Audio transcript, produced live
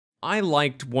I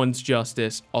liked Once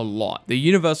Justice a lot. The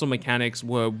universal mechanics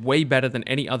were way better than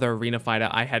any other arena fighter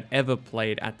I had ever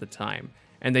played at the time,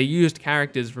 and they used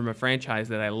characters from a franchise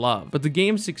that I love. But the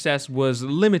game's success was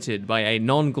limited by a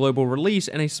non-global release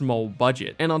and a small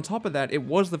budget. And on top of that, it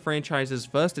was the franchise's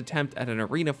first attempt at an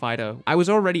arena fighter. I was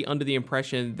already under the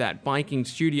impression that Viking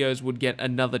Studios would get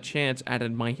another chance at a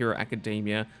My Hero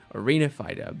Academia arena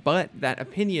fighter, but that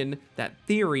opinion, that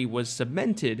theory was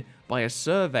cemented by a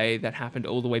survey that happened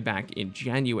all the way back in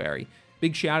January.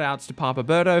 Big shout outs to Papa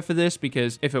Berto for this,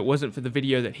 because if it wasn't for the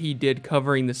video that he did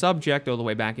covering the subject all the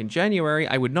way back in January,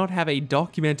 I would not have a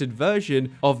documented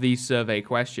version of these survey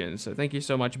questions. So thank you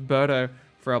so much, Berto,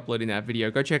 for uploading that video.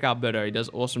 Go check out Berto, he does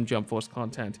awesome Jump Force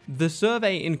content. The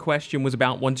survey in question was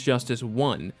about Once Justice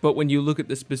 1, but when you look at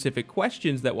the specific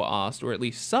questions that were asked, or at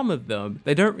least some of them,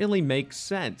 they don't really make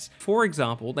sense. For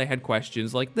example, they had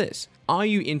questions like this. Are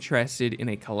you interested in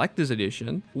a collector's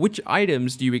edition? Which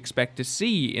items do you expect to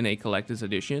see in a collector's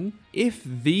edition? If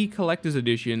the collector's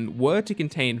edition were to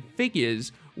contain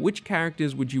figures, which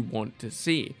characters would you want to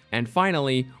see? And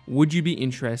finally, would you be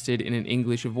interested in an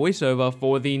English voiceover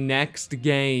for the next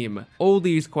game? All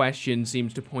these questions seem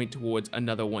to point towards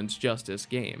another Once Justice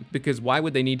game, because why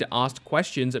would they need to ask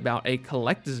questions about a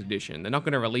collector's edition? They're not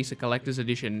going to release a collector's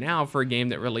edition now for a game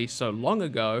that released so long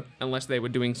ago, unless they were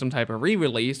doing some type of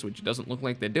re-release, which it doesn't look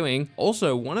like they're doing.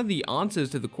 Also, one of the answers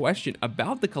to the question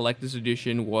about the collector's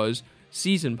edition was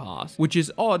Season Pass, which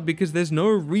is odd because there's no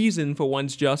reason for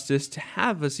Once Justice to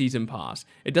have a Season Pass.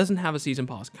 It doesn't have a Season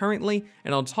Pass currently,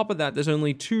 and on top of that, there's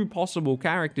only 2 possible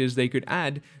characters they could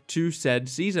add to said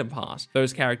Season Pass.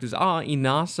 Those characters are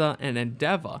Inasa and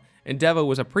Endeavor. Endeavor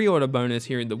was a pre-order bonus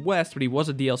here in the West, but he was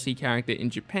a DLC character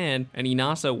in Japan, and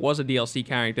Inasa was a DLC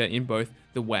character in both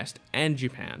the West and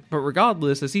Japan. But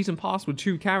regardless, a Season Pass with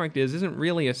 2 characters isn't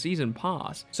really a Season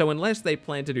Pass. So unless they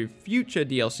plan to do future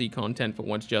DLC content for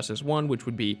Once Justice 1, which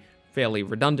would be fairly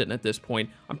redundant at this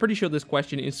point, I'm pretty sure this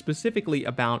question is specifically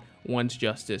about Once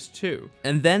Justice 2.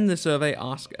 And then the survey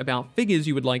asks about figures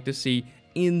you would like to see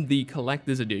in the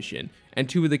collector's edition, and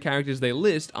 2 of the characters they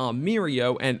list are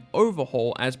Mirio and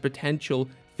Overhaul as potential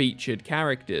featured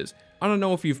characters. I don't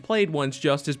know if you've played Once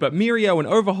Justice, but Mirio and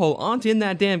Overhaul aren't in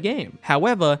that damn game.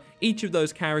 However, each of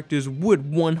those characters would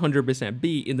 100%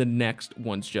 be in the next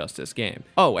Once Justice game.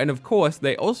 Oh, and of course,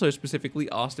 they also specifically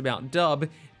asked about Dub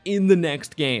in the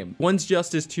next game. Once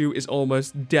Justice 2 is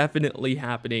almost definitely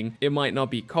happening. It might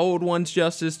not be called Once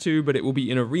Justice 2, but it will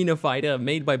be an arena fighter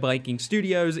made by Viking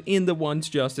Studios in the Once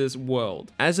Justice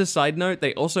world. As a side note,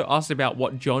 they also asked about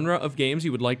what genre of games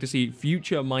you would like to see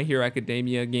future My Hero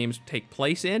Academia games take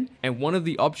place in, and one of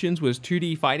the options was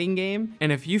 2D fighting game.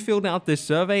 And if you filled out this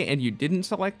survey and you didn't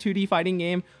select 2D fighting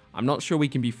game, I'm not sure we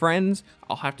can be friends.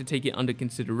 I'll have to take it under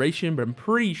consideration, but I'm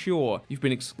pretty sure you've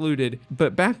been excluded.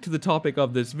 But back to the topic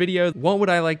of this video, what would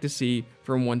I like to see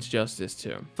from Once Justice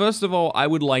 2? First of all, I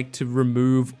would like to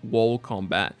remove wall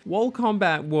combat. Wall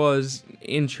combat was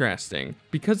interesting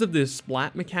because of this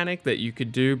splat mechanic that you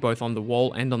could do both on the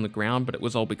wall and on the ground, but it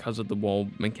was all because of the wall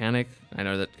mechanic. I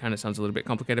know that kind of sounds a little bit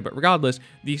complicated, but regardless,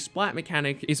 the splat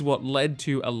mechanic is what led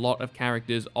to a lot of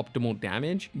characters' optimal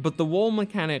damage, but the wall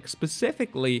mechanic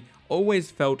specifically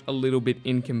always felt a little bit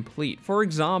incomplete. For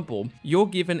example, you're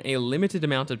given a limited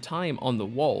amount of time on the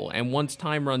wall, and once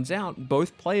time runs out,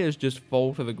 both players just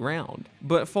fall to the ground.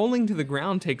 But falling to the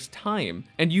ground takes time,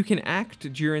 and you can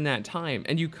act during that time,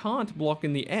 and you can't block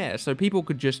in the air, so people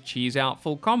could just cheese out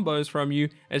full combos from you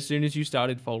as soon as you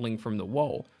started falling from the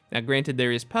wall. Now granted,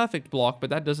 there is perfect block, but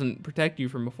that doesn't protect you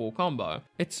from a full combo.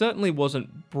 It certainly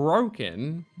wasn't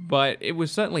broken, but it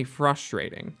was certainly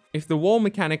frustrating. If the wall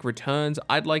mechanic returns,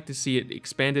 I'd like to see it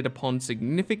expanded upon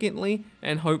significantly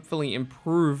and hopefully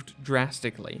improved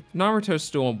drastically. Naruto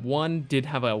Storm 1 did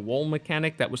have a wall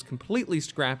mechanic that was completely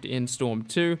scrapped in Storm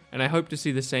 2, and I hope to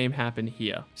see the same happen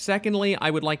here. Secondly, I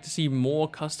would like to see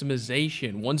more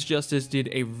customization. Once Justice did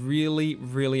a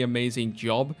really amazing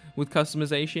job with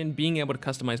customization. Being able to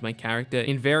customize my character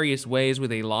in various ways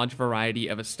with a large variety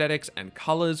of aesthetics and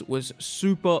colors was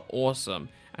super awesome.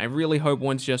 I really hope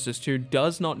Once Justice 2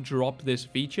 does not drop this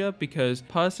feature, because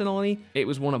personally, it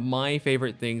was one of my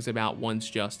favorite things about Once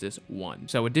Justice 1.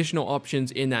 So additional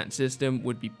options in that system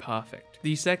would be perfect.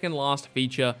 The second last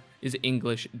feature is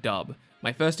English dub.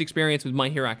 My first experience with My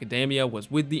Hero Academia was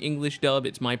with the English dub.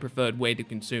 It's my preferred way to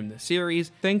consume the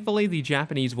series. Thankfully, the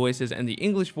Japanese voices and the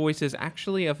English voices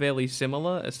actually are fairly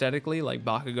similar aesthetically, like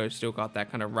Bakugo's still got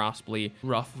that kind of raspy,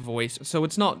 rough voice, so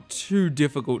it's not too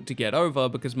difficult to get over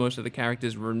because most of the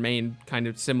characters remain kind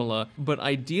of similar. But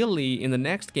ideally, in the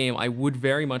next game, I would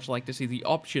very much like to see the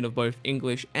option of both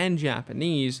English and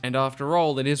Japanese, and after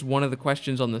all, it is one of the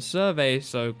questions on the survey,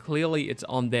 so clearly it's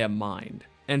on their mind.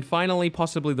 And finally,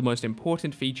 possibly the most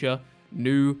important feature,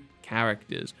 new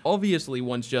characters. Obviously,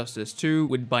 One's Justice 2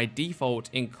 would by default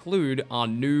include our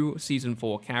new Season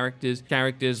 4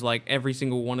 characters like every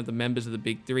single one of the members of the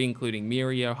Big Three, including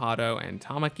Mirio, Hado, and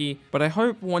Tamaki, but I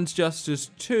hope One's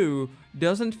Justice 2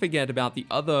 doesn't forget about the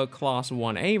other Class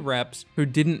 1A reps who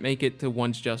didn't make it to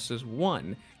One's Justice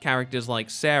 1. Characters like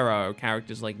Sero,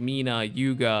 characters like Mina,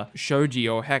 Yuga, Shoji,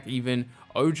 or heck, even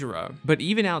Ojiro. But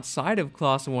even outside of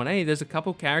Class 1A, there's a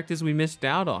couple characters we missed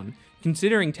out on.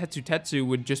 Considering Tetsu Tetsu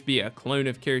would just be a clone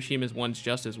of Kirishima's One's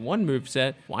Justice 1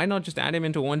 moveset, why not just add him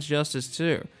into One's Justice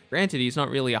 2? Granted, he's not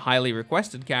really a highly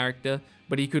requested character,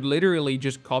 but he could literally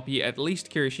just copy at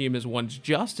least Kirishima's One's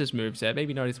Justice moveset,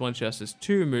 maybe not his One's Justice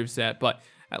 2 moveset, but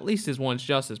at least his One's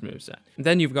Justice moveset. And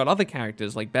then you've got other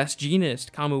characters like Best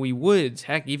Jeanist, Kamui Woods,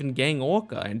 heck, even Gang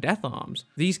Orca and Death Arms.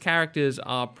 These characters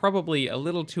are probably a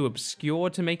little too obscure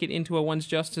to make it into a One's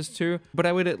Justice 2, but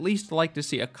I would at least like to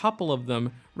see a couple of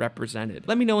them represented.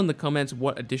 Let me know in the comments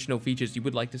what additional features you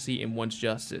would like to see in One's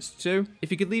Justice 2.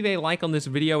 If you could leave a like on this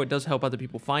video, it does help other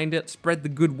people find it. Spread the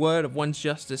good word of One's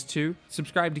Justice 2.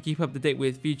 Subscribe to keep up to date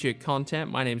with future content.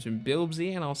 My name's been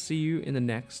Bilbzy, and I'll see you in the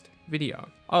next video.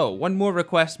 Oh, one more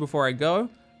request before I go.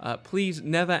 Please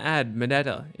never add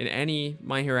Mineta in any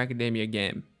My Hero Academia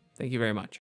game. Thank you very much.